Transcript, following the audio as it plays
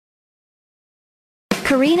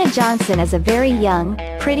Karina Johnson is a very young,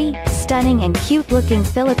 pretty, stunning and cute-looking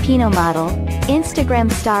Filipino model,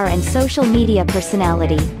 Instagram star and social media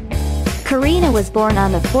personality. Karina was born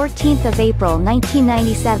on the 14th of April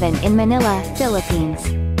 1997 in Manila, Philippines.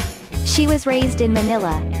 She was raised in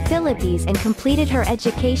Manila, Philippines and completed her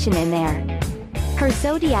education in there. Her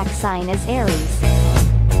zodiac sign is Aries.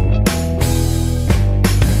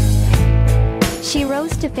 She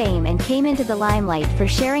rose to fame and came into the limelight for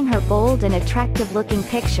sharing her bold and attractive-looking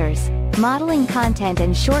pictures, modeling content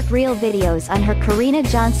and short reel videos on her Karina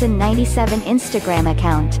Johnson 97 Instagram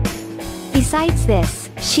account. Besides this,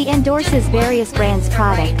 she endorses various brands'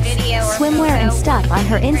 products, swimwear and stuff on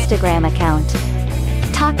her Instagram account.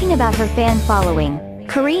 Talking about her fan following,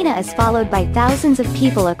 Karina is followed by thousands of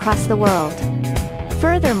people across the world.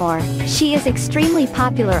 Furthermore, she is extremely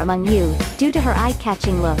popular among youth due to her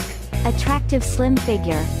eye-catching look, attractive slim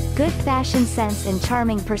figure, good fashion sense and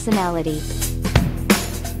charming personality.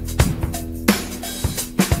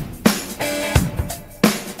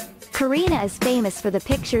 Karina is famous for the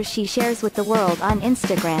pictures she shares with the world on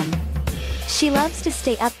Instagram. She loves to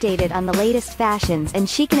stay updated on the latest fashions and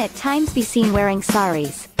she can at times be seen wearing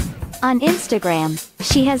saris. On Instagram,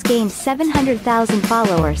 she has gained 700,000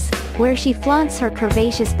 followers, where she flaunts her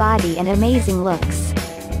curvaceous body and amazing looks.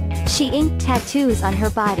 She inked tattoos on her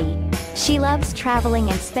body. She loves traveling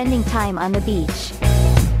and spending time on the beach.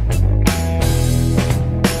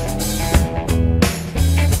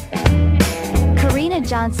 Karina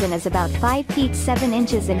Johnson is about 5 feet 7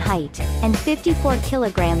 inches in height, and 54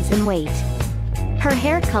 kilograms in weight. Her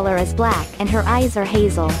hair color is black and her eyes are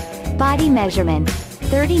hazel. Body measurement,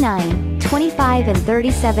 39, 25 and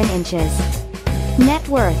 37 inches. Net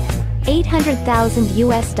worth,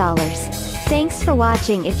 $800,000. Thanks for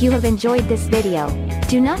watching. If you have enjoyed this video,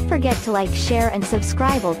 do not forget to like, share and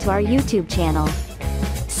subscribe to our YouTube channel.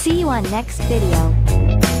 See you on next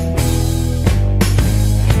video.